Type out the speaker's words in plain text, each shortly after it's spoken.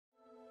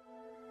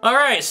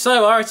Alright,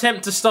 so our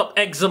attempt to stop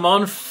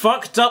Examon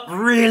fucked up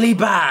really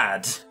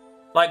bad.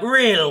 Like,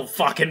 real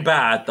fucking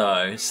bad,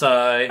 though,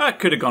 so... That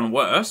could have gone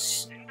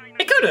worse.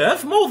 It could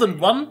have. More than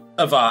one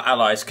of our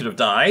allies could have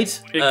died.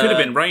 It could have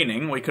been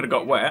raining. We could have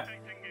got wet.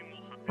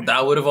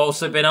 That would have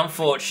also been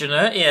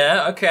unfortunate.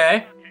 Yeah,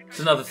 okay. It's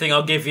another thing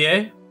I'll give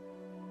you.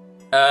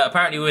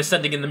 Apparently we're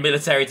sending in the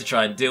military to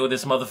try and deal with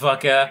this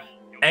motherfucker.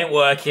 Ain't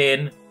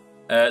working.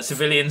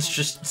 Civilians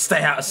just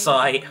stay out of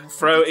sight.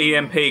 Throw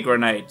EMP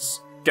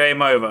grenades.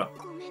 Game over.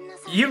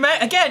 You may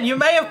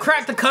have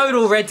cracked the code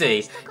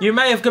already. You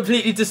may have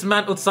completely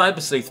dismantled Cyber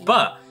Sleuth,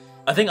 but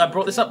I think I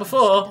brought this up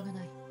before.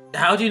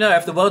 How do you know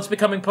if the world's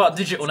becoming part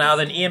digital now,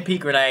 then EMP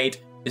grenade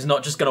is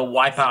not just going to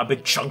wipe out a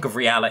big chunk of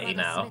reality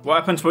now? What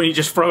happens when you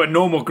just throw a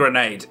normal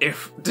grenade? It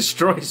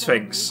destroys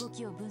things.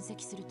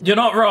 You're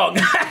not wrong.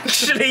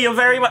 Actually, you're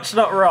very much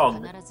not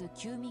wrong.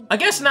 I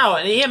guess now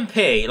an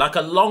EMP, like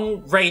a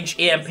long-range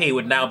EMP,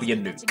 would now be a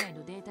nuke.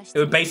 It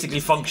would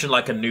basically function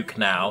like a nuke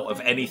now, if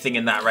anything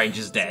in that range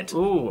is dead.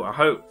 Ooh, I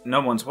hope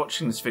no one's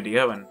watching this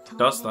video and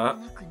does that.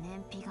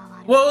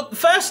 Well,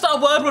 first our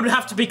world would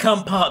have to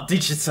become part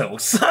digital,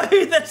 so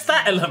there's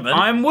that element.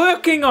 I'm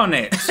working on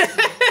it.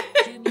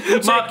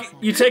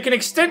 You take an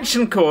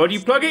extension cord,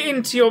 you plug it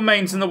into your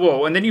mains in the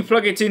wall, and then you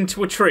plug it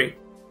into a tree.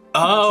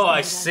 Oh,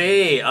 I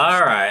see.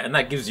 Alright, and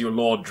that gives you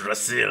Lord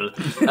Drasil.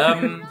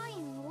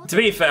 To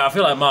be fair, I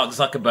feel like Mark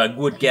Zuckerberg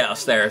would get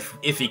us there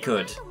if he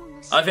could.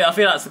 I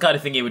feel that's the kind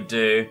of thing he would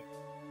do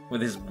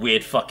with his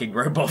weird fucking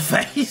robot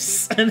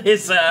face and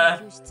his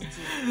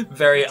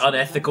very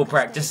unethical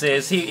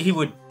practices. He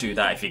would do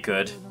that if he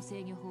could.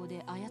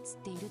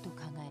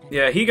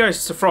 Yeah, he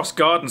goes to Frost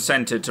Garden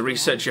Centre to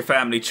research your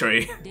family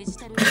tree.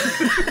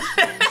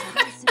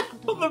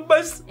 The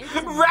most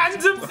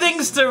random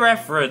things to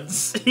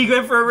reference. You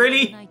go for a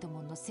really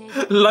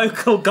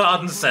local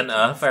garden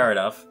centre. Fair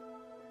enough.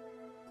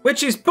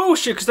 Which is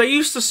bullshit, because they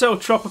used to sell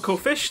tropical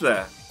fish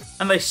there.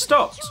 And they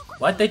stopped.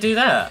 Why'd they do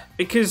that?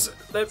 Because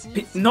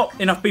not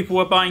enough people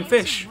were buying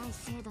fish.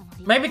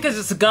 Maybe because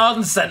it's a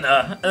garden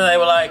centre. And they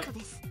were like,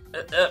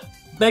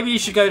 maybe you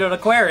should go to an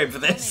aquarium for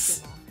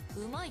this.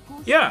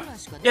 Yeah.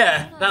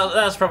 Yeah,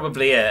 that's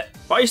probably it.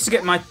 But I used to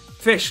get my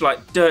fish,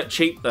 like, dirt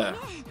cheap there.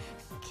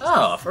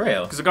 Oh, for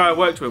real? Because the guy I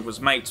worked with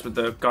was mates with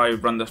the guy who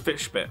run the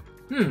fish bit.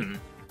 Anyway,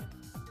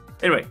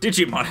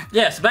 Digimon.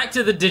 Yes, back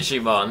to the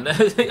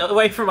Digimon.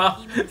 Away from our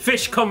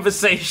fish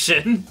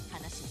conversation.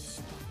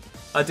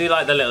 I do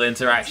like the little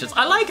interactions.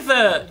 I like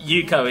that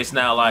Yuko is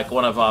now like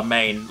one of our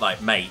main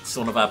mates,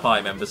 one of our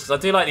party members, because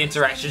I do like the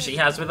interaction she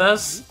has with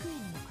us.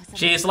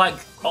 She is like,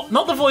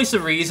 not the voice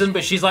of reason,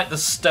 but she's like the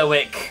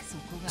stoic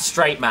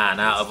straight man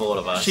out of all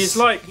of us. She's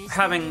like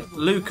having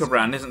Luke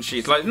around, isn't she?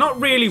 She's like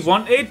not really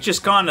wanted,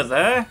 just kind of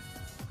there.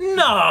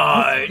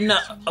 No.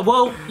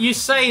 Well, you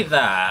say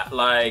that,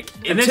 like...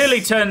 Until he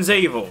turns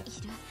evil.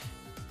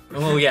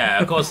 Well, yeah,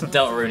 of course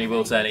Delta Rooney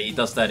will turn it. He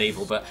does turn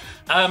evil, but...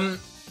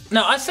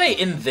 No, I'd say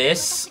in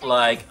this,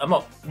 like, I'm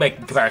not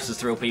making comparisons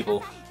to real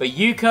people, but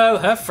Yuko,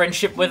 her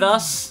friendship with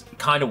us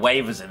kind of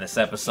wavers in this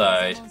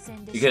episode.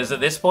 Because at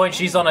this point,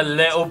 she's on a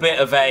little bit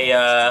of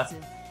a,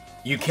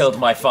 you killed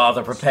my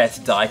father, prepare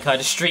to die kind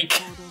of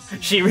streak.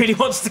 She really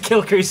wants to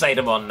kill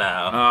Crusadermon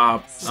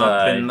now.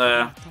 I've been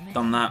there,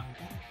 done that.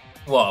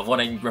 What,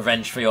 wanting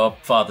revenge for your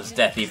father's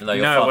death even though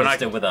your father's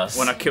still with us?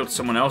 When I killed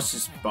someone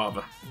else's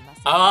father.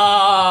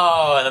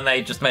 Oh, and then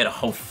they just made a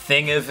whole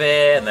thing of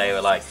it, and they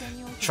were like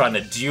trying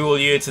to duel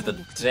you to the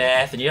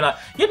death, and you're like,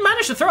 you'd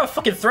managed to throw a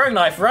fucking throwing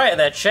knife right at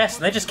their chest,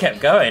 and they just kept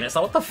going. It's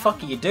like, what the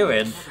fuck are you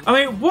doing?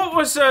 I mean, what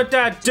was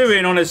Dad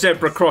doing on a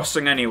zebra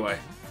crossing anyway?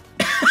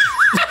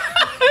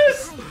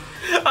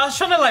 I was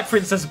trying to like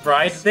Princess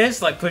Bride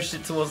this, like pushed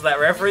it towards that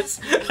reference.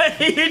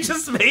 You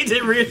just made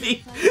it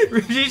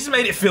you just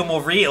made it feel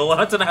more real.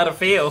 I don't know how to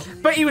feel.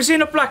 But he was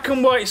in a black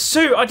and white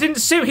suit. I didn't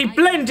see him. He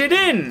blended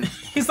in.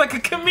 He's like a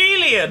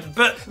chameleon,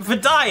 but for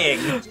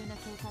dying.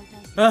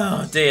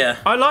 Oh dear.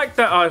 I like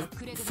that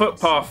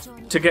footpath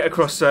to get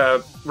across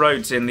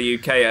roads in the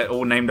UK are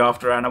all named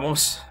after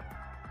animals.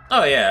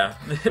 Oh yeah.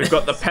 We've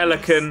got the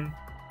pelican,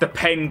 the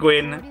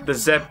penguin, the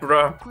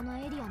zebra.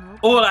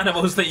 All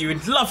animals that you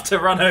would love to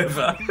run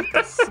over.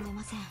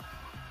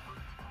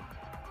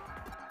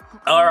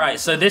 Alright,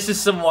 so this is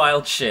some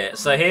wild shit.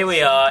 So here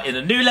we are in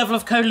a new level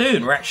of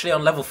Kowloon. We're actually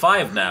on level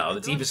 5 now,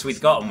 the deepest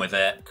we've gotten with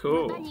it.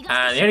 Cool.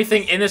 And the only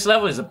thing in this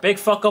level is a big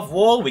fuck off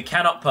wall we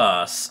cannot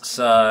pass.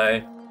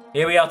 So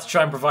here we are to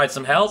try and provide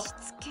some help.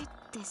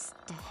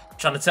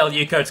 Trying to tell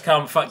Yuko to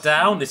calm fuck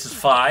down. This is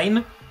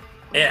fine.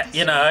 Yeah,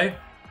 you know,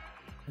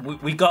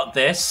 we got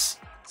this.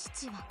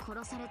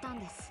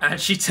 And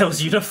she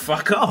tells you to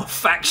fuck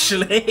off,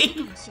 actually.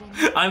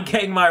 I'm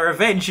getting my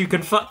revenge. You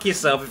can fuck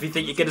yourself if you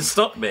think you're going to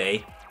stop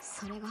me.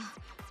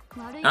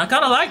 And I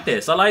kind of like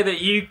this. I like that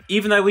you,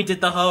 even though we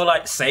did the whole,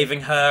 like, saving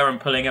her and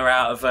pulling her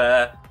out of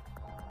a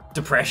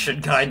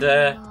depression kind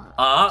of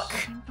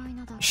arc,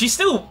 she's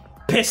still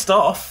pissed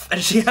off,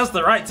 and she has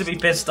the right to be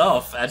pissed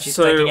off, and she's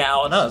taking it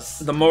out on us.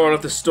 The moral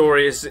of the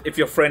story is, if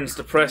your friend's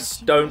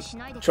depressed, don't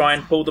try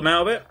and pull them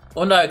out of it?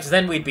 Well, no, because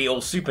then we'd be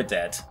all super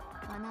dead.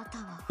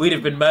 we'd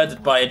have been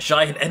murdered by a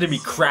giant enemy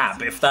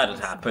crab if that had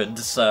happened,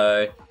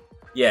 so...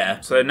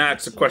 Yeah. So now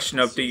it's a question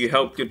of, do you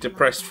help your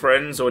depressed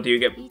friends, or do you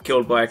get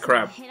killed by a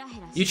crab?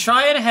 You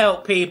try and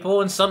help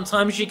people, and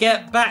sometimes you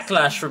get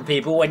backlash from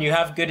people when you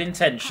have good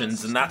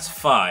intentions, and that's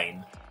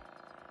fine.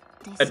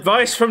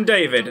 Advice from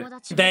David.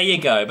 There you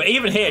go. But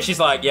even here, she's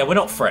like, yeah, we're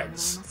not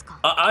friends.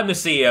 I'm the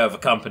CEO of a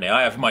company.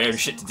 I have my own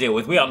shit to deal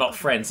with. We are not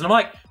friends. And I'm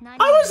like,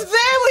 I was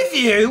there with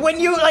you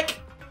when you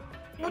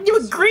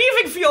were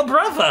grieving for your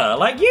brother.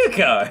 Like,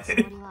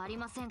 Yuko.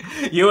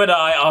 You and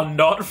I are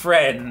not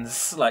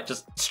friends. Like,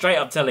 just straight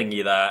up telling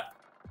you that.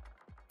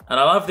 And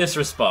I love this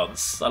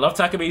response. I love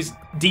Takumi's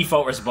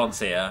default response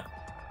here.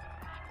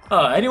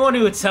 Oh, anyone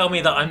who would tell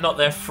me that I'm not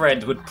their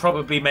friend would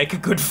probably make a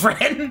good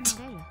friend.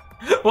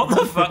 What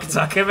the fuck,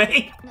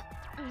 Takumi?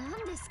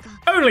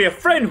 Only a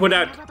friend would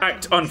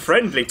act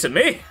unfriendly to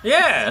me.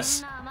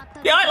 Yes.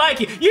 Yeah, I like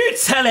you. You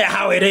tell it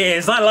how it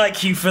is. I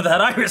like you for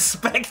that. I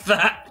respect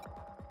that.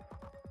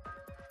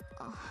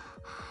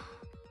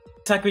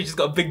 Takumi just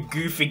got a big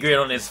goofy grin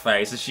on his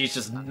face, and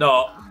she's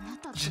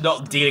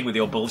not dealing with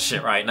your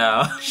bullshit right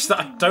now. She's like,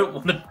 I don't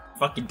want to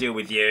fucking deal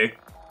with you.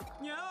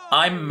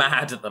 I'm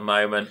mad at the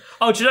moment.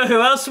 Oh, do you know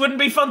who else wouldn't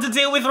be fun to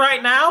deal with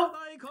right now?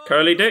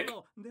 Curly Dick?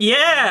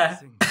 Yeah.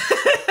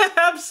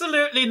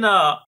 Absolutely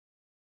not.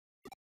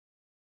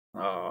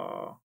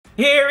 Oh.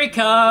 Here he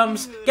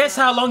comes. Guess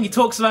how long he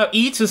talks about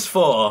eaters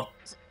for?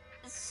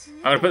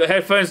 I'm gonna put the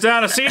headphones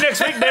down. I'll see you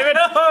next week, David.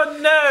 Oh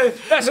no!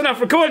 That's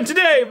enough recording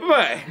today.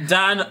 Bye-bye.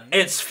 Dan,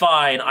 it's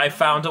fine. I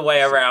found a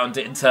way around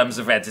it in terms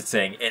of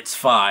editing. It's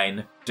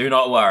fine. Do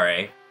not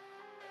worry.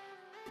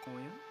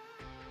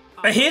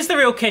 But here's the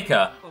real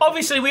kicker.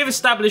 Obviously, we've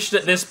established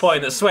at this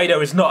point that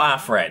Suedo is not our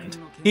friend.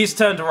 He's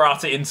turned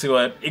Arata into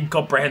an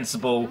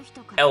incomprehensible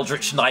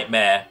eldritch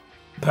nightmare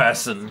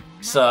person.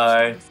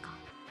 So,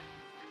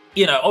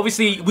 you know,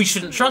 obviously we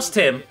shouldn't trust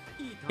him.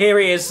 Here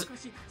he is.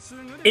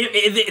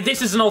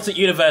 This is an alternate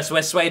universe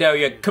where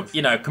Suedo,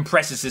 you know,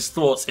 compresses his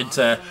thoughts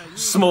into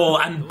small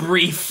and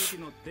brief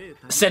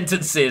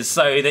sentences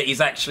so that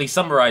he's actually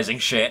summarizing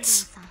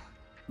shit.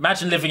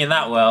 Imagine living in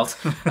that world.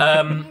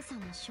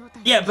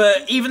 Yeah,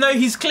 but even though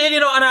he's clearly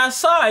not on our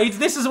side,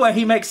 this is where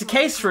he makes a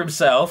case for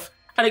himself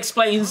and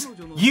explains,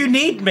 you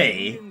need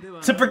me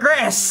to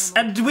progress,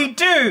 and we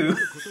do.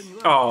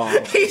 Oh.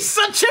 He's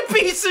such a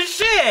piece of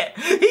shit.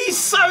 He's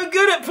so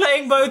good at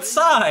playing both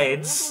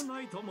sides.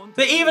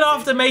 That even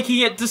after making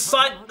it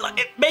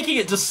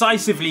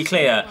decisively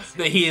clear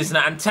that he is an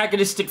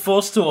antagonistic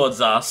force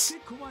towards us,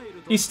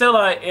 he's still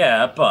like,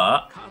 yeah,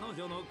 but,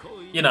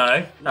 you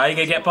know, how are you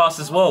going to get past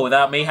this wall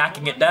without me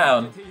hacking it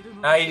down?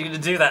 How are you going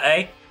to do that,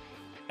 eh?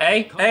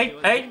 Eh?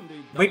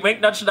 Wink, wink,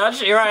 nudge,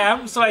 nudge. Here I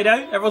am,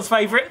 Suedo, everyone's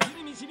favourite.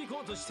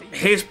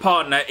 His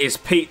partner is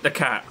Pete the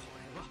cat.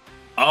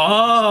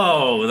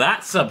 Oh,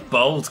 that's a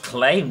bold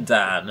claim,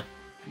 Dan.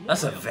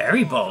 That's a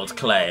very bold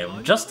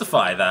claim.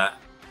 Justify that.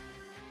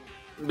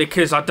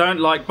 Because I don't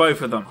like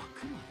both of them.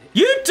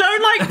 You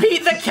don't like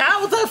Pete the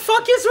cat? What the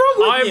fuck is wrong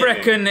with you? I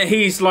reckon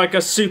he's like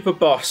a super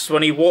boss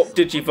when he warp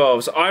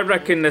digivolves. I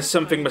reckon there's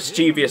something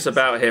mischievous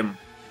about him.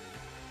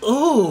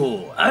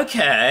 Ooh,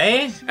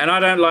 okay. And I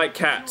don't like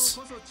cats.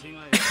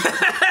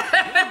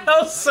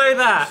 I'll say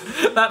that.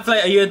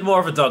 Are you more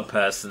of a dog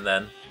person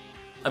then?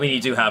 I mean,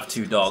 you do have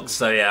 2 dogs,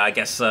 so yeah, I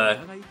guess so.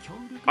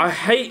 I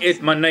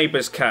hated my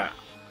neighbour's cat.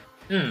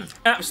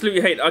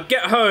 Absolutely hate it. I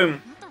get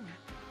home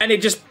and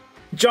it just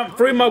jumped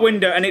through my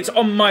window and it's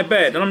on my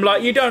bed. And I'm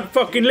like, you don't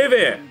fucking live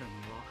here.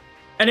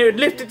 And it would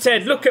lift its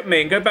head, look at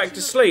me and go back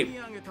to sleep.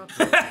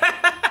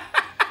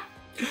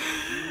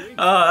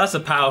 Oh, that's a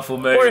powerful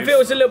move. Or if it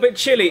was a little bit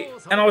chilly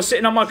and I was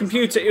sitting on my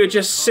computer, it would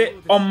just sit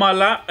on my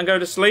lap and go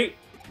to sleep.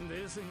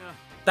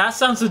 That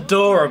sounds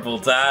adorable,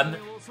 Dan.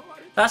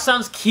 That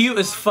sounds cute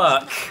as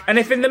fuck. And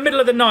if in the middle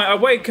of the night I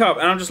wake up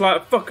and I'm just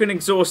like fucking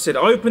exhausted, I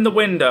open the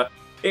window,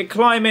 it'd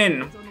climb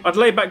in, I'd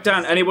lay back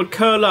down and it would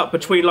curl up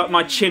between like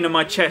my chin and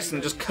my chest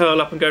and just curl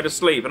up and go to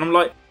sleep. And I'm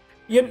like,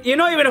 you're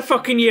not even a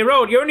fucking year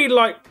old. You're only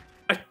like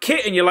a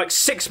kitten. You're like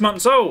 6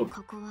 months old.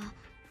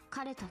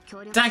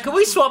 Dan, can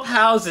we swap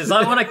houses?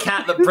 I want a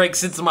cat that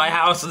breaks into my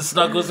house and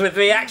snuggles with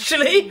me,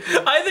 actually.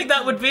 I think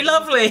that would be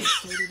lovely.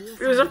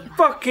 He was a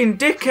fucking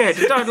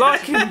dickhead. I don't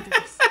like him.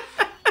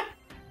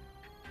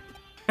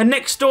 And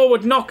next door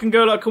would knock and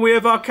go like, can we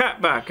have our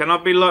cat back? And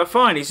I'd be like,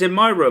 fine, he's in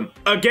my room.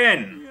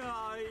 Again.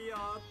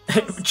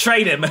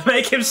 Train him.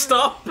 Make him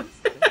stop.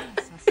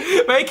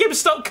 Make him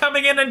stop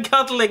coming in and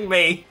cuddling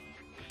me.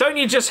 Don't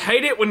you just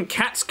hate it when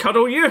cats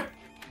cuddle you?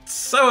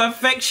 So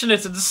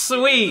affectionate and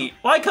sweet.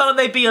 Why can't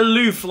they be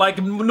aloof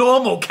like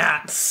normal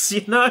cats,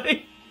 you know?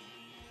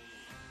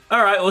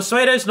 Alright, well,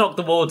 Suedo's knocked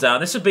the wall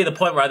down. This would be the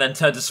point where I then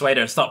turn to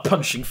Suedo and start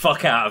punching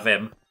fuck out of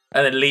him.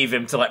 And then leave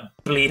him to, like,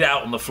 bleed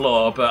out on the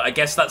floor. But I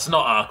guess that's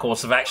not our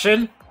course of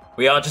action.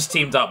 We are just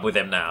teamed up with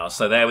him now,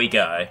 so there we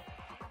go.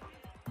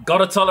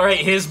 Gotta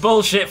tolerate his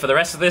bullshit for the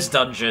rest of this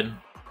dungeon.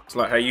 It's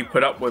like how you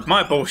put up with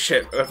my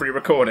bullshit every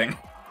recording.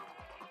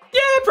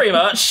 Yeah, pretty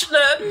much.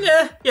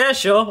 Yeah,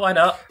 sure, why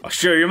not? I'll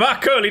show you my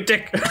curly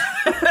dick.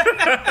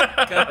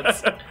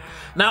 God.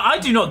 Now, I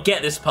do not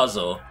get this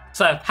puzzle.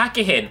 So,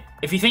 hacker hint.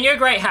 If you think you're a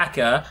great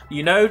hacker,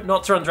 you know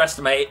not to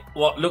underestimate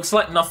what looks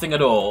like nothing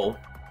at all.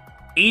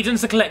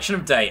 Eden's a collection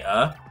of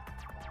data.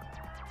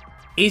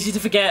 Easy to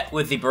forget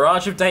with the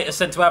barrage of data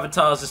sent to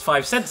avatars as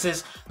 5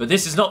 senses, but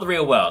this is not the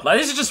real world. Like,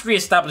 this is just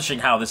re-establishing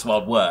how this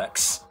world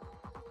works.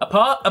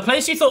 A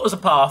place you thought was a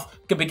path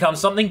could become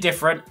something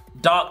different.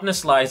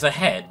 Darkness lies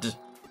ahead.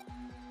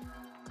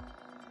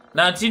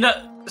 Now, do you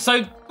know...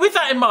 So, with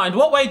that in mind,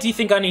 what way do you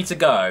think I need to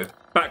go?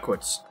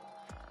 Backwards.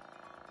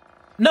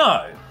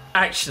 No,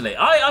 actually.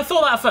 I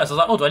thought that at first. I was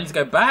like, oh, do I need to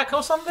go back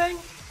or something?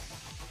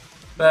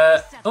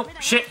 But, oh,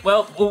 shit.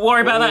 Well, we'll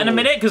worry about that in a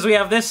minute, because we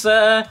have this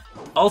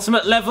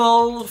ultimate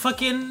level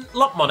fucking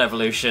Lockmon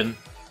evolution.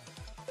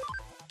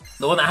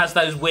 The one that has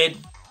those weird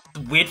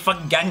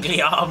fucking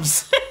gangly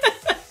arms.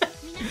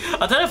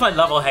 I don't know if I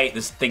love or hate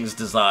this thing's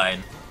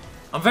design.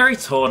 I'm very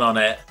torn on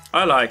it.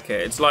 I like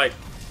it. It's like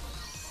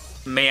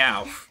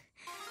Meowth.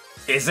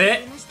 Is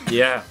it?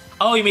 Yeah.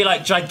 Oh, you mean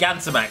like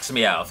Gigantamax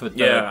Meowth? With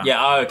the... Yeah.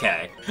 Yeah, oh,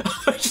 okay.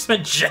 I just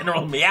meant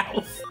General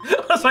Meowth.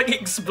 I was like,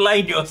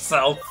 explain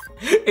yourself.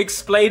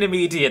 Explain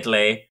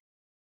immediately.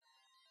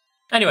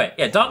 Anyway,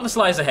 yeah, darkness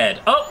lies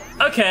ahead. Oh,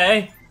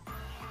 okay.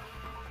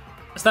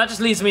 So that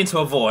just leads me into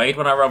a void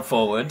when I run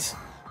forward.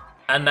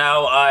 And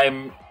now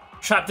I'm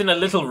trapped in a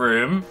little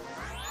room.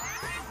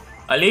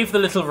 I leave the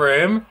little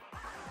room.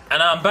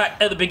 And I'm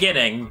back at the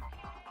beginning.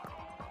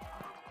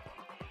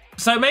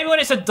 So maybe when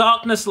it said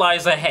darkness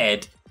lies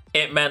ahead,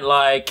 it meant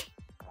like,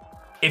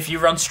 if you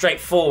run straight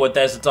forward,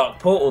 there's a dark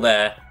portal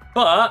there.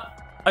 But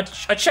I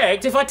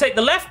checked, if I take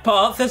the left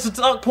path, there's a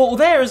dark portal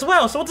there as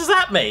well. So what does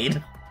that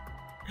mean?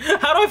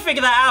 How do I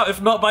figure that out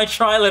if not by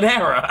trial and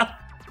error?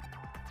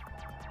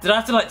 Did I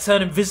have to like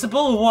turn invisible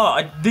or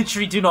what? I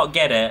literally do not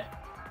get it.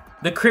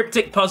 The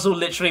cryptic puzzle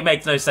literally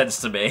makes no sense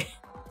to me.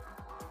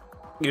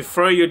 You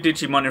throw your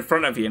Digimon in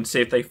front of you and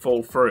see if they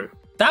fall through.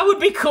 That would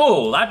be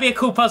cool. That'd be a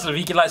cool puzzle if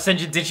you could like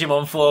send your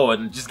Digimon forward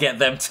and just get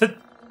them to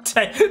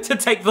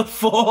take the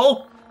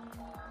fall.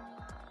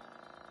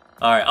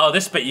 Alright, oh,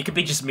 this bit, you could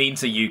be just mean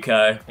to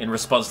Yuko in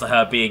response to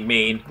her being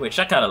mean, which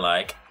I kind of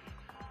like.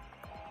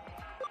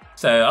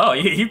 So, oh,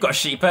 you've got a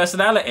shitty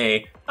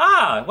personality.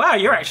 Ah, wow,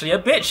 you're actually a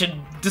bitch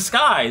in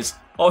disguise.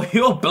 Or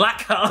you're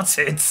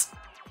black-hearted.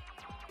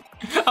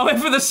 I went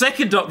for the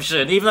second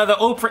option, even though they're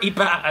all pretty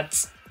bad.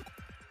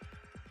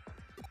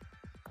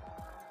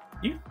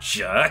 You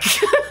jerk.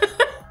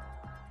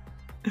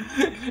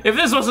 If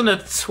this wasn't a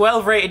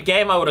 12 rated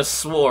game, I would have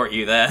swore at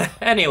you there.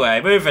 Anyway,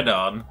 moving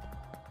on.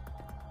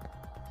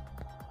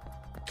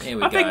 Here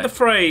we go. I think the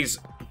phrase,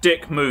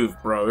 dick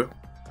move, bro,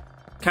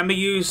 can be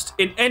used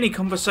in any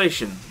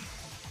conversation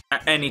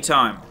at any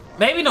time.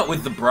 Maybe not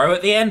with the bro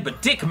at the end,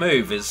 but dick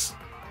move is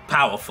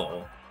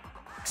powerful.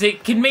 Because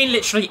it can mean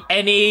literally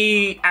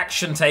any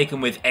action taken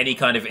with any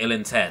kind of ill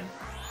intent.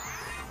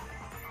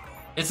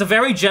 It's a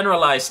very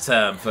generalized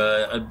term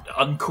for an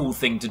uncool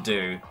thing to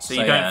do. So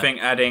you don't think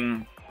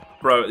adding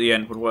bro at the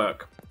end would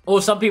work?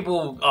 Or some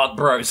people aren't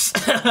bros.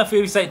 If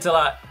you say to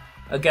like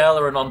a girl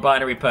or a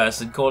non-binary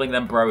person, calling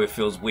them bro, it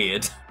feels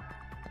weird.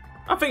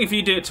 I think if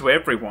you do it to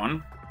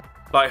everyone,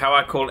 like how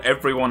I call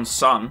everyone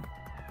son.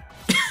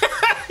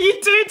 You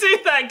do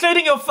that,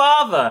 including your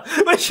father,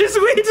 which is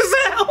weird as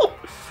hell.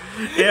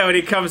 Yeah, when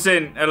he comes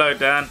in, hello,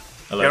 Dan.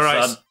 Hello, You're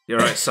right, son. You're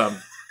right, son.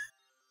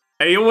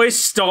 And he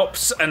always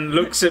stops and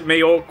looks at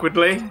me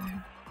awkwardly.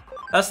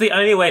 That's the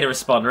only way to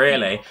respond,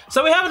 really.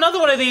 So we have another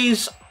one of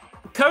these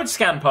code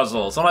scan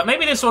puzzles. I'm like,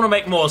 maybe this one will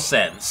make more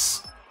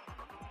sense.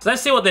 So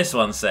let's see what this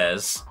one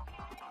says.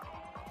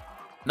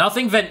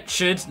 Nothing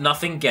ventured,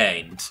 nothing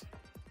gained.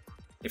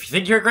 If you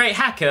think you're a great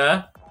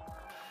hacker,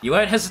 you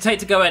won't hesitate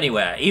to go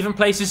anywhere, even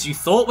places you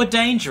thought were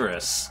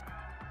dangerous.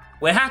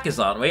 We're hackers,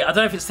 aren't we? I don't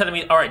know if it's telling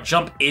me, alright,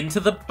 jump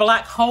into the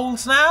black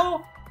holes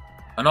now?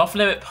 An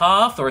off-limit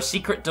path or a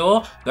secret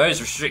door?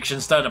 Those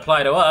restrictions don't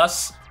apply to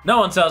us. No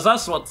one tells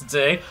us what to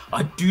do.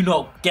 I do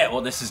not get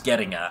what this is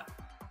getting at.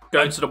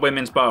 Go to the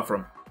women's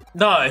bathroom.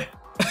 No.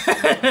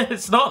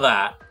 It's not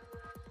that.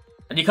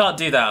 And you can't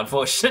do that,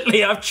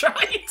 unfortunately. I've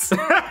tried.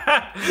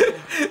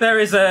 There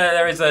is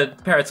a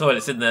pair of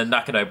toilets in the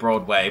Nakano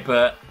Broadway,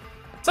 but...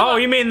 Oh,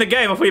 you mean the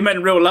game? If we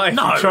meant real life,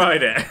 no. You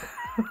tried it.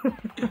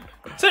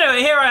 So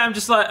anyway, here I am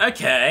just like,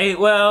 okay,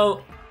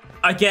 well...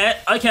 I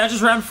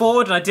just ran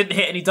forward and I didn't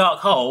hit any dark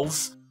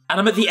holes,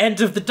 and I'm at the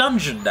end of the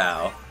dungeon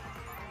now.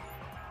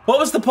 What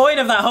was the point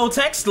of that whole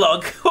text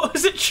log? What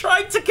was it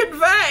trying to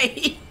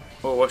convey?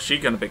 Well, what's she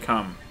gonna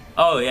become?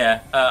 Oh yeah,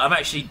 I'm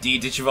actually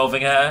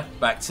de-digivolving her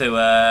back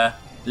to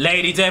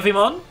Lady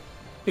Devimon,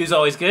 who's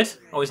always good,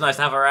 always nice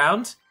to have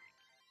around.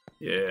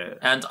 Yeah.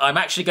 And I'm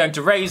actually going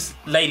to raise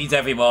Lady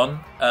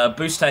Devimon,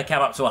 boost her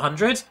cam up to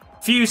 100,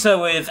 fuse her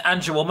with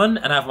Angelwoman,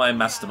 and have my own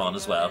Mastermon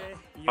as well.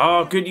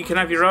 Oh, good, you can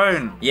have your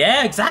own.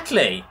 Yeah,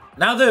 exactly.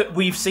 Now that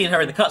we've seen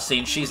her in the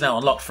cutscene, she's now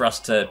unlocked for us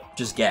to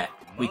just get.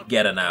 We can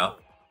get her now.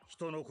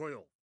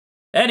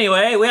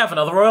 Anyway, we have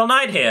another Royal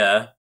Knight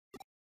here.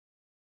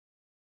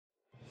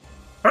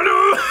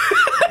 Hello!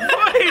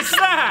 What is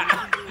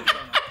that?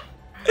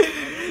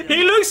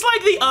 He looks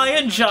like the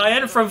Iron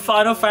Giant from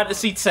Final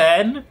Fantasy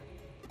X,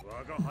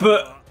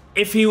 but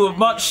if he were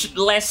much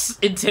less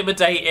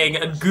intimidating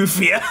and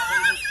goofier.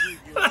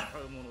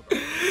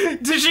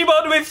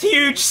 Digimon with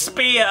huge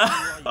spear.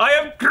 I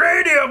am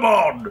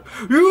Craniumon.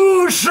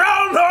 You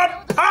shall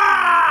not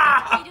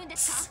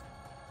pass.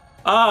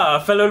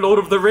 Ah, fellow Lord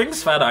of the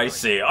Rings fan, I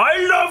see. I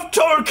love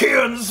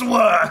Tolkien's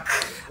work.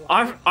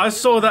 I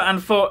saw that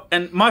and thought,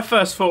 and my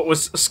first thought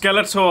was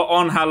Skeletor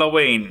on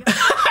Halloween.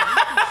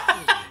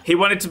 He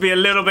wanted to be a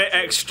little bit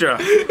extra.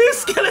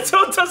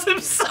 Skeletor does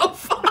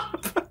himself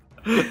up.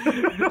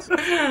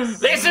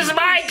 This is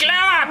my glow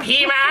up,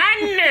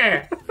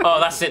 He-Man! Oh,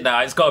 that's it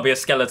now. It's got to be a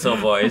Skeletor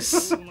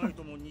voice.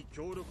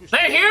 The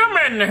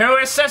human who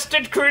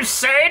assisted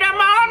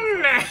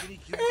Crusadermon!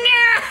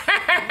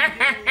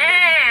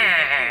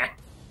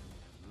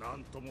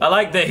 I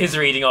like that his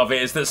reading of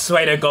it is that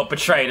Suedo got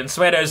betrayed, and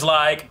Suedo's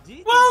like,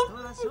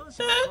 well,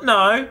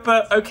 no,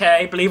 but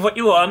okay, believe what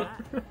you want.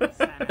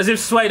 As if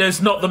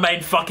Suedo's not the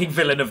main fucking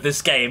villain of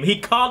this game. He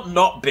can't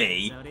not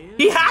be.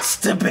 He has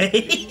to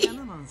be.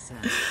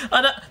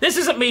 And, this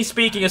isn't me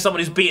speaking as someone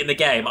who's beaten the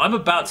game. I'm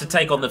about to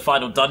take on the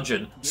final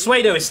dungeon.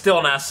 Suedo is still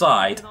on our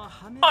side.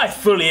 I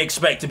fully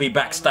expect to be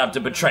backstabbed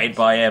and betrayed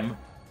by him.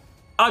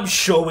 I'm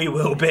sure we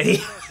will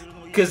be.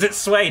 Because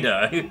it's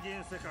Suedo.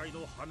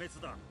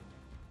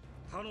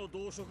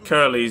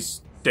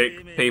 Curly's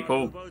dick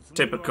people.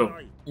 Typical.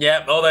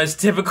 Yep, all those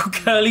typical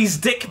Curly's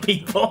dick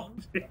people.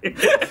 I'm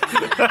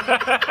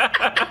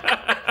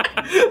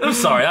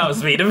sorry, that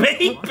was mean of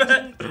me,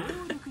 but...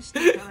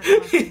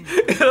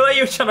 the way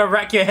you were trying to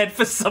rack your head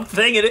for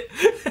something and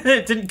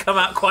it didn't come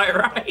out quite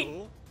right.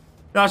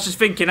 I was just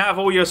thinking, out of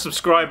all your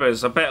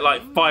subscribers, I bet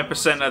like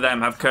 5% of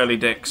them have curly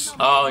dicks.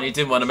 Oh, and you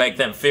didn't want to make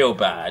them feel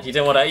bad. You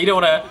didn't want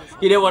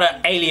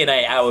to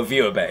alienate our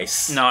viewer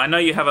base. No, I know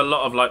you have a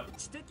lot of like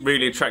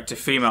really attractive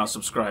female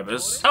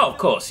subscribers. Oh, of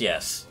course,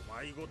 yes.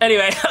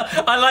 Anyway,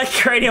 I like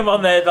Cranium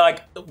on there,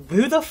 like,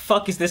 who the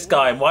fuck is this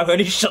guy and why won't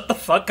he shut the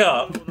fuck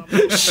up?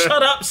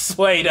 Shut up,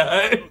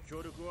 Suedo.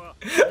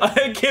 I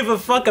don't give a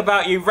fuck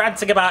about you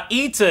ranting about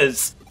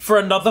eaters for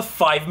another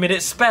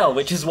 5-minute spell,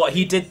 which is what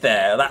he did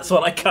there. That's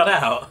what I cut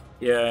out.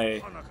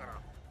 Yay.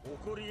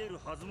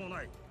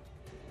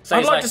 So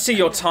I'd like to see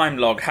your time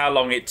log, how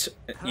long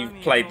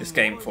you've played this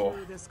game for.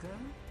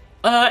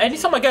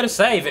 Anytime I go to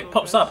save, it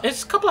pops up.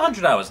 It's a couple of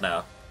 100 hours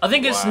now. I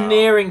think it's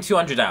nearing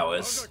 200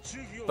 hours.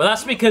 But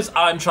that's because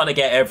I'm trying to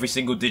get every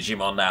single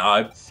Digimon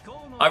now.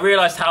 I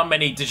realised how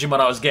many Digimon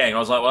I was getting. I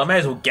was like, well, I may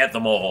as well get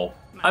them all.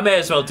 I may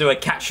as well do a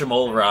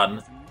catch-them-all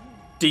run.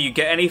 Do you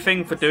get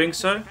anything for doing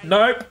so?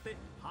 Nope.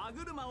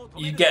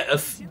 You get a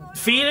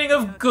feeling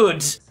of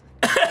good.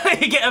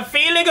 You get a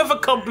feeling of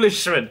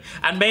accomplishment.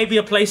 And maybe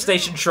a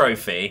PlayStation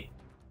trophy.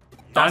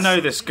 I know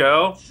this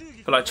girl.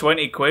 For like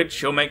 20 quid,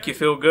 she'll make you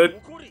feel good.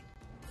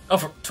 Oh,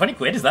 for 20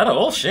 quid? Is that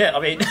all? Shit, I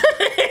mean,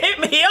 hit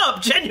me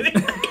up,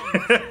 genuinely.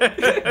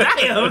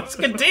 Damn, it's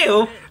a good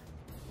deal.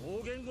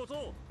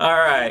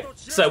 Alright,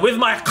 so with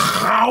my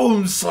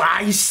crown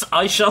slice,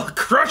 I shall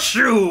crush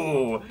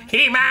you,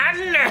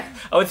 He-Man! I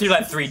went through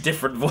like 3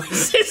 different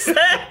voices there.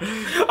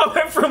 I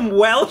went from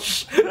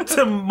Welsh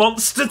to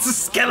monster to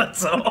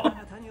Skeletor.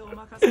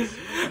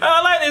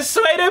 I like this,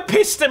 Suedo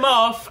pissed him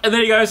off, and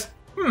then he goes,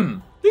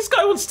 this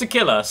guy wants to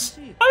kill us.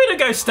 I'm gonna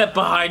go step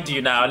behind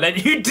you now and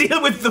let you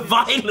deal with the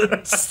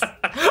violence.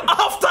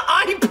 After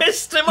I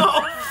pissed him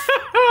off.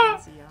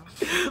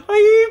 Are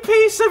you a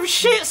piece of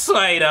shit,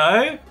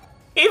 Suedo?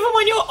 Even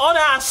when you're on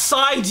our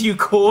side, you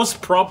cause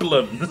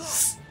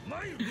problems.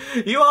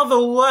 You are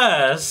the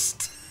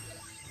worst.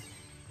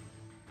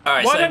 All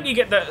right, Why don't you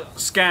get that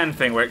scan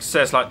thing where it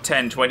says like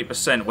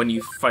 10-20% when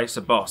you face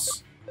a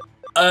boss?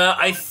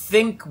 I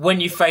think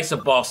when you face a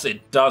boss,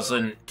 it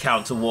doesn't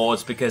count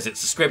towards because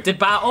it's a scripted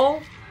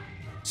battle.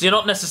 So you're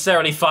not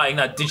necessarily fighting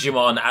that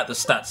Digimon at the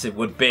stats it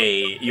would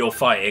be. You're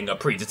fighting a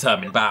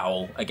predetermined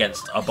battle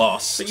against a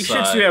boss. But you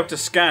should still be able to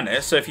scan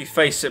it, so if you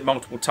face it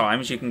multiple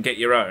times, you can get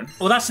your own.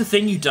 Well, that's the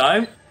thing, you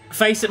don't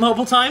face it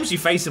multiple times, you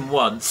face him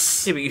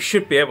once. Yeah, but you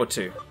should be able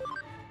to.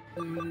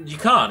 You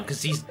can't,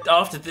 because he's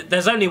after.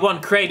 There's only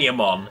one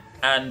Craniumon,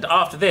 and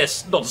after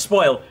this, not to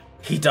spoil,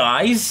 he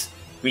dies.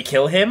 We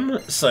kill him,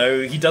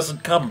 so he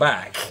doesn't come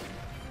back.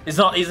 He's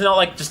not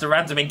like just a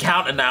random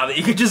encounter now that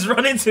you could just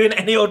run into in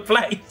any old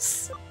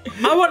place.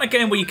 I want a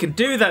game where you can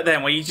do that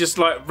then, where you just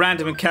like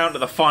random encounter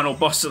the final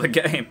boss of the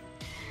game.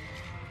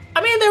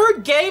 I mean, there are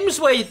games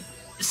where,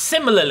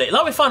 similarly,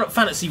 like with Final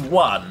Fantasy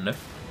 1,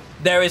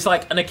 there is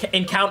like an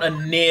encounter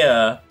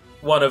near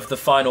one of the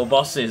final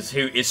bosses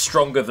who is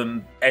stronger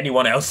than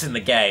anyone else in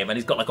the game, and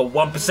he's got like a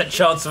 1%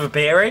 chance of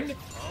appearing.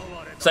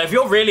 So if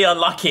you're really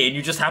unlucky and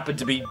you just happen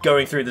to be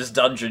going through this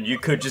dungeon, you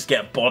could just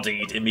get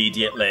bodied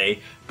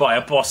immediately by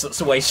a boss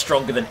that's way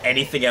stronger than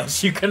anything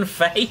else you can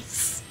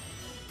face.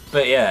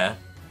 But yeah.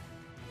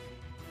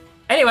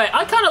 Anyway,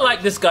 I kind of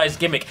like this guy's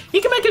gimmick. He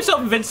can make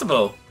himself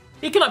invincible.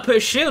 He can like put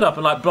his shield up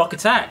and like block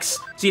attacks.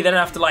 So you then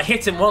have to like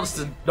hit him once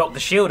to knock the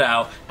shield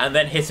out and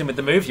then hit him with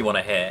the move you want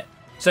to hit.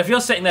 So if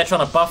you're sitting there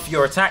trying to buff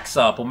your attacks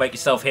up or make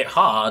yourself hit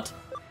hard,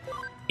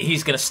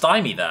 he's going to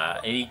stymie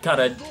that. He kind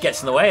of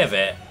gets in the way of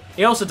it.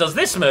 He also does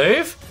this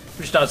move,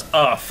 which does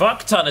a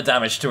fuck ton of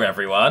damage to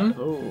everyone.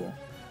 Ooh.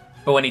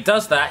 But when he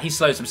does that, he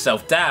slows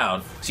himself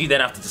down. So you then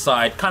have to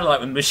decide, kind of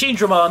like with Machine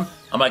Dramon,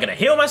 am I going to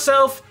heal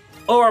myself?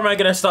 Or am I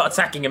going to start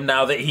attacking him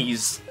now that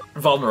he's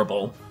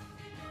vulnerable?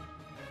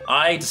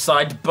 I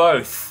decide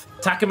both.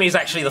 Takumi is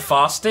actually the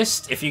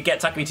fastest. If you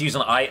get Takumi to use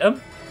an item,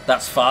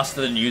 that's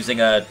faster than using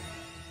a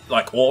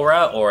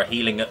aura or a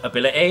healing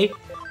ability.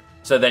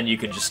 So then you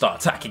can just start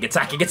attacking,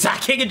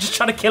 and just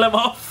try to kill him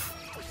off.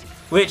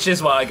 Which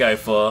is what I go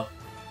for.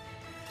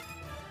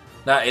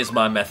 That is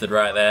my method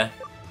right there.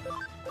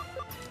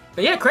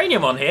 But yeah,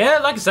 Craniumon here,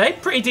 like I say,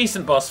 pretty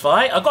decent boss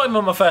fight. I got him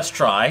on my first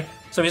try,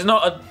 so he's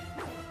not a...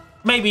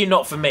 Maybe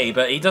not for me,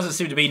 but he doesn't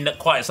seem to be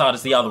quite as hard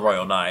as the other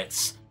Royal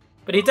Knights.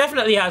 But he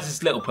definitely has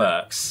his little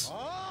perks.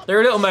 There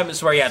are little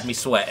moments where he had me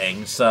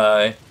sweating,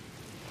 so...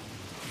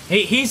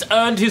 He's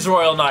earned his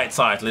Royal Knight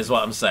title, is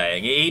what I'm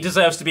saying. He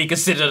deserves to be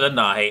considered a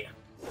knight.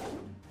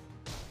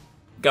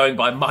 Going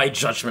by my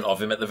judgment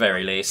of him, at the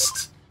very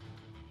least.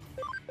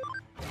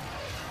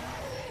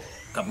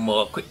 Couple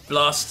more quick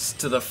blasts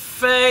to the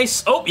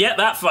face. Oh, yeah,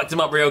 that fucked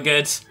him up real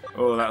good.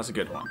 Oh, that was a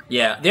good one.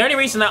 Yeah, the only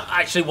reason that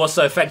actually was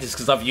so effective is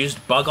because I've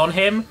used Bug on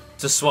him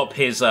to swap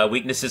his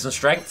weaknesses and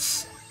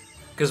strengths.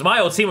 Because my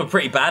old team were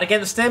pretty bad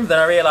against him, then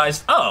I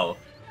realised, oh,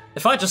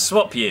 if I just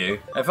swap you,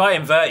 if I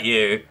invert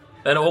you,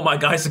 then all my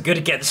guys are good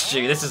against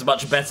you. This is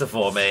much better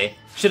for me.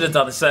 Should have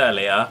done this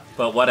earlier,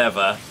 but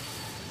whatever.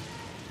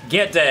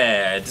 Get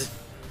dead.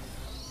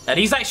 And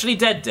he's actually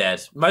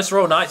dead. Most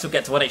Royal Knights will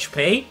get to 1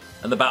 HP,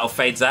 and the battle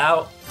fades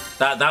out.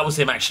 That was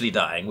him actually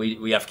dying.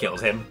 We have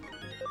killed him.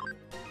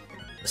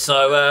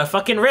 So,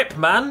 fucking rip,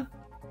 man.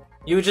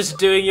 You were just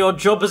doing your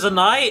job as a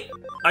knight,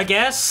 I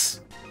guess.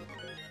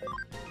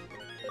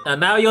 And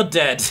now you're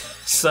dead.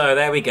 So,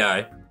 there we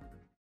go.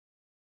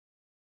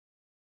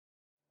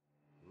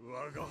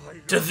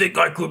 To think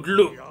I could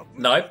lose.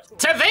 No.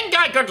 To think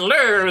I could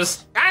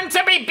lose, and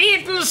to be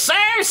beaten so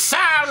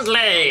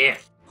soundly.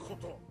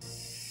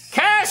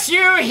 Curse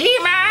you,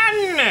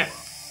 He-Man!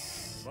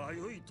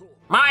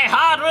 My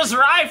heart was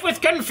rife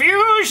with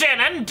confusion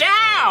and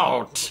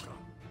doubt.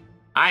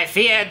 I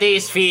feared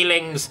these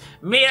feelings,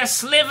 mere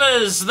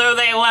slivers though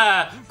they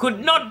were,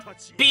 could not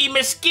be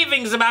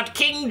misgivings about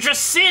King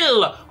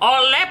Drasil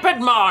or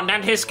Leopardmon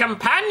and his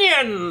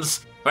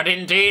companions. But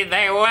indeed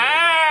they were.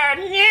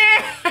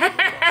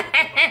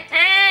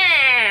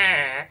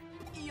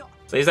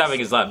 So he's having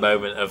his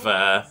moment of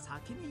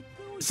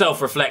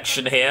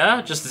self-reflection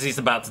here, just as he's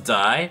about to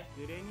die.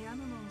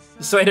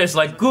 Suedo's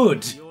like,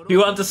 good,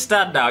 you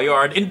understand now, you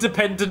are an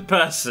independent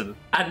person,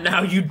 and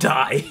now you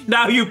die,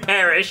 now you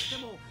perish.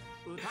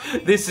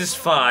 This is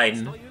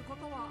fine.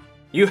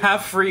 You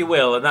have free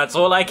will, and that's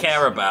all I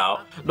care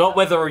about, not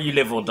whether you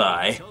live or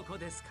die.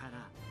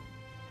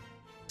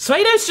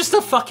 Suedo's just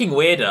a fucking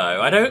weirdo.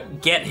 I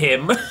don't get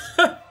him.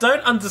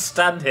 Don't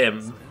understand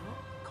him.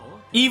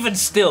 Even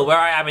still, where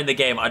I am in the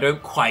game, I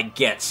don't quite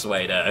get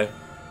Suedo.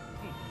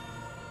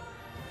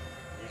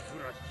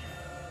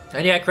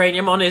 And yeah,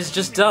 Craniumon is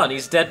just done.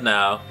 He's dead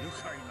now.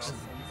 Just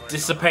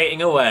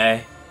dissipating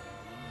away.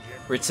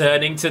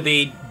 Returning to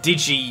the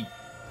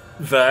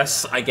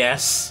Digiverse, I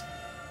guess.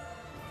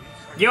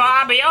 You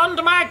are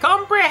beyond my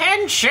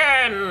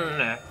comprehension!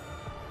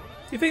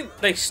 Do you think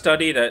they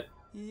studied at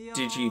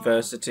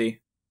Digiversity?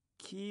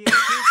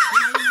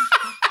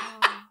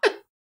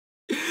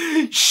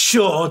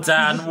 Sure,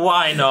 Dan,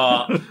 why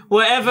not?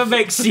 Whatever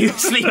makes you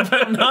sleep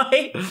at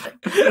night.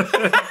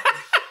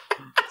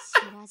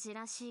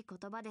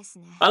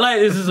 I like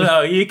this as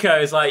well.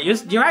 Yuko is like,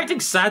 you're acting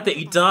sad that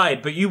he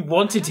died, but you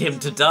wanted him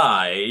to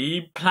die.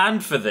 You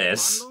planned for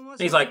this.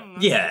 He's like,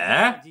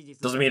 yeah,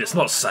 doesn't mean it's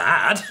not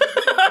sad.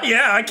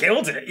 Yeah, I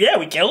killed it. Yeah,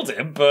 we killed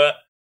him, but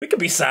we can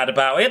be sad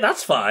about it.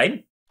 That's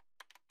fine.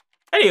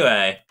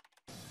 Anyway,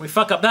 we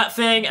fuck up that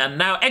thing, and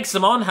now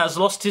Examon has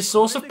lost his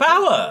source of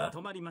power.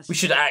 We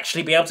should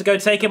actually be able to go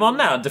take him on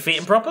now and defeat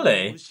him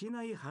properly.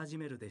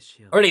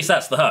 Or at least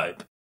that's the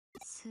hope.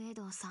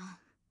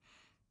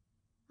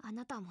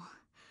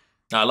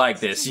 I like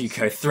this,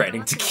 Yuko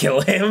threatening to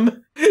kill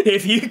him.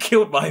 If you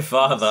killed my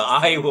father,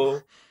 I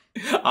will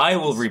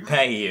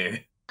repay you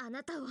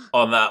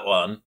on that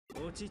one.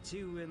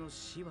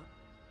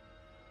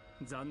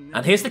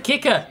 And here's the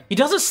kicker. He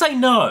doesn't say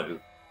no.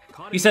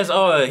 He says,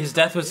 oh, his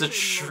death was a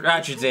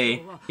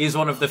tragedy. He's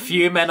one of the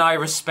few men I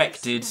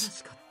respected.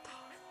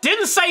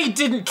 Didn't say he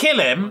didn't kill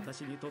him.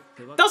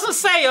 Doesn't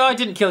say, oh, I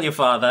didn't kill your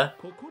father.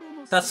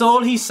 That's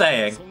all he's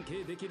saying.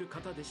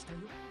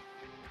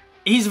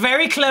 He's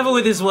very clever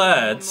with his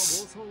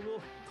words.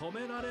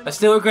 I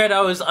still regret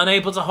I was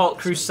unable to halt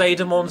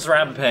Crusadermon's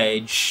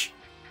rampage.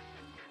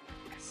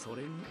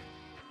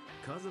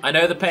 I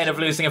know the pain of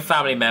losing a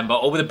family member,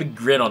 all with a big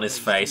grin on his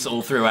face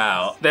all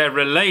throughout. They're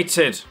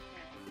related.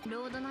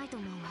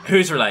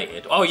 Who's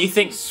related? Oh, you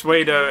think...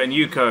 Suedo and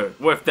Yuko.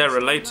 What if they're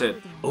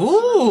related?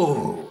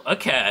 Ooh,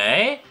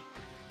 okay.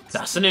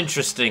 That's an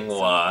interesting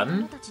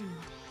one.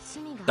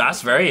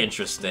 That's very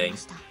interesting.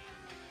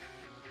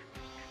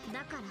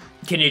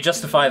 Can you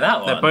justify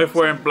that one? They're both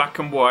wearing black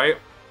and white.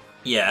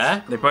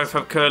 Yeah. They both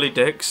have curly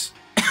dicks.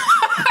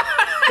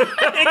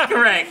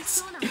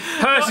 Incorrect.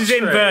 Hers is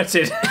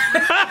inverted.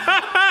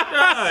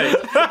 No.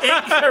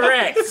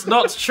 Incorrect.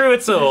 Not true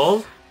at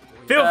all.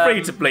 Feel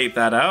free to bleep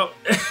that out.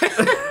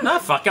 No,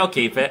 fuck, I'll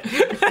keep it.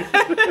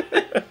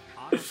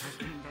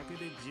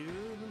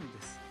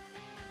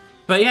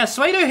 But yeah,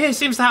 Suedo here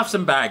seems to have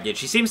some baggage.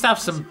 He seems to have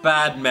some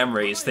bad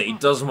memories that he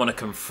doesn't want to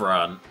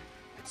confront.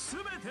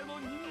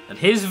 And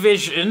his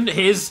vision,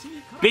 his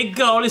big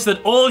goal is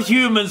that all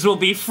humans will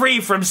be free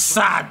from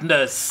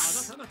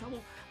sadness.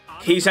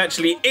 He's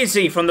actually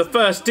Izzy from the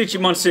first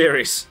Digimon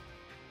series.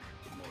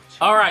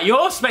 Alright,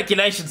 your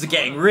speculations are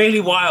getting really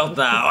wild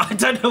now. I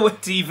don't know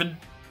what to even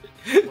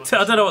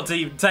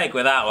take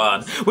with that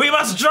one. We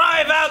must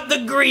drive out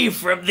the grief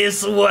from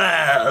this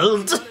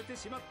world.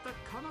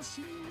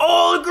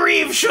 All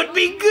grief should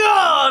be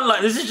gone!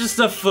 Like, this is just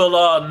a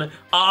full-on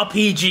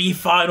RPG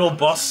final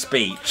boss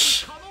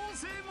speech.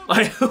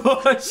 Like,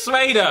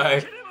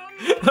 Suedo,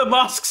 the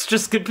mask's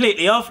just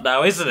completely off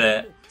now, isn't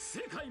it?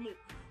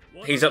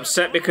 He's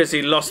upset because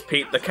he lost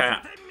Pete the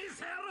cat.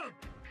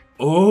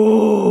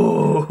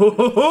 Ooh,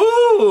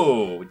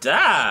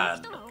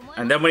 Dan.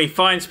 And then when he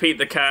finds Pete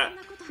the cat,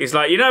 he's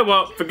like, you know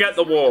what? Forget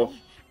the war.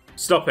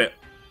 Stop it.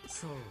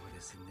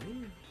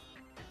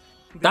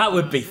 That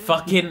would be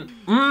fucking...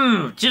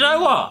 do you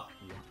know what?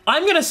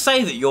 I'm going to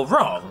say that you're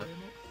wrong,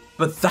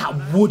 but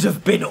that would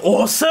have been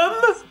awesome.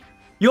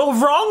 You're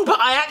wrong, but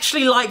I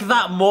actually like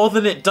that more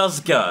than it does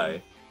go.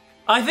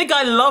 I think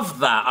I love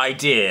that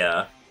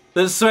idea.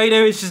 That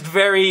Suedo is just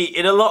very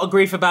in a lot of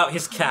grief about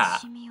his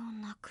cat.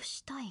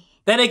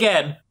 Then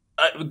again,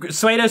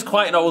 Suedo's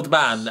quite an old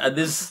man, and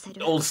this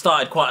all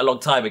started quite a long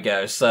time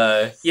ago,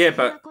 so... Yeah,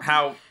 but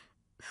how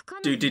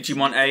do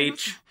Digimon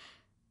age?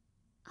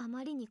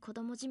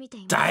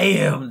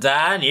 Damn,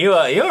 Dan, you're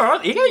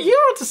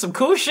onto some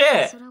cool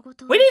shit.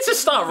 We need to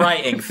start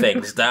writing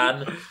things,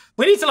 Dan.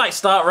 We need to like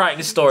start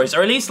writing stories,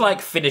 or at least like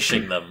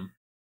finishing them.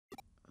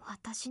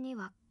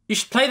 You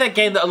should play that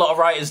game that a lot of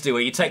writers do,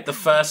 where you take the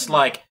first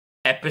like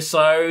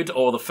episode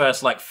or the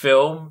first like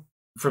film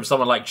from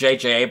someone like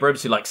J.J.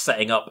 Abrams, who likes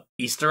setting up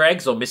Easter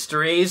eggs or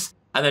mysteries,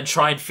 and then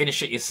try and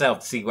finish it yourself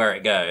to see where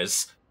it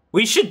goes.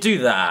 We should do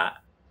that.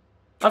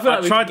 I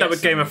tried that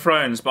with Game of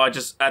Thrones, but I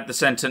just add the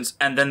sentence,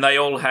 and then they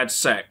all had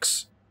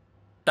sex.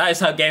 That is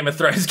how Game of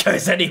Thrones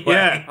goes anyway.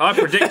 Yeah, I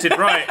predicted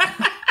right.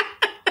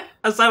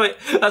 That's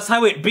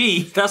how it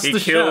be. That's the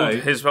show. He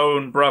killed his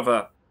own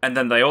brother, and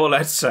then they all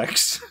had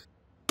sex.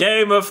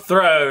 Game of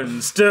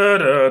Thrones.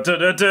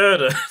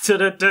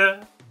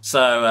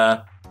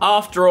 So,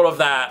 after all of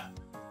that,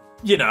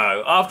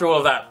 after all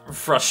of that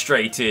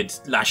frustrated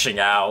lashing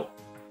out,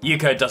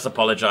 Yuko does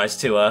apologize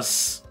to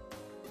us.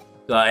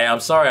 Like, I'm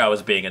sorry I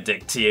was being a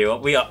dick to you.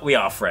 We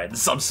are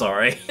friends. I'm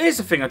sorry. Here's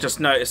the thing I just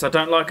noticed I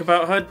don't like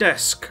about her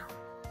desk.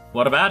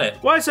 What about it?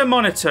 Why is her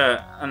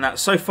monitor and that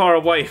so far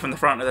away from the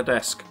front of the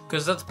desk?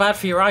 Because that's bad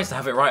for your eyes to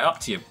have it right up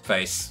to your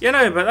face. Yeah,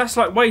 no, but that's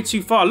like way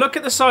too far. Look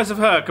at the size of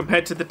her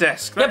compared to the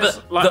desk. That's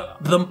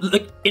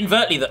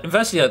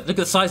inversely, look at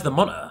the size of the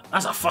monitor.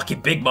 That's a fucking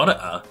big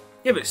monitor.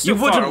 Yeah, but it's still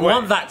you wouldn't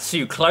want that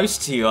too close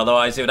to you,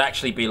 otherwise it would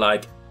actually be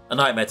like a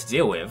nightmare to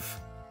deal with.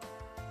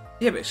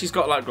 Yeah, but she's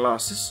got like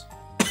glasses.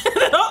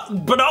 They're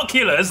not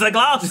binoculars, they're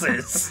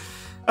glasses.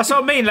 That's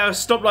what I mean. They'll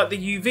stop like the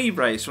UV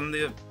rays from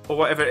the or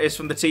whatever it is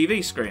from the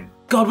TV screen.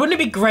 God, wouldn't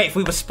it be great if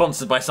we were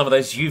sponsored by some of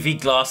those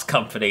UV glass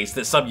companies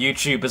that some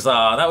YouTubers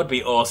are? That would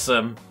be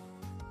awesome.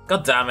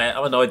 God damn it,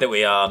 I'm annoyed that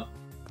we aren't.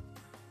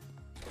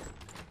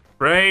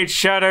 Raid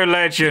Shadow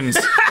Legends,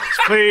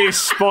 please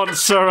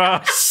sponsor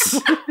us.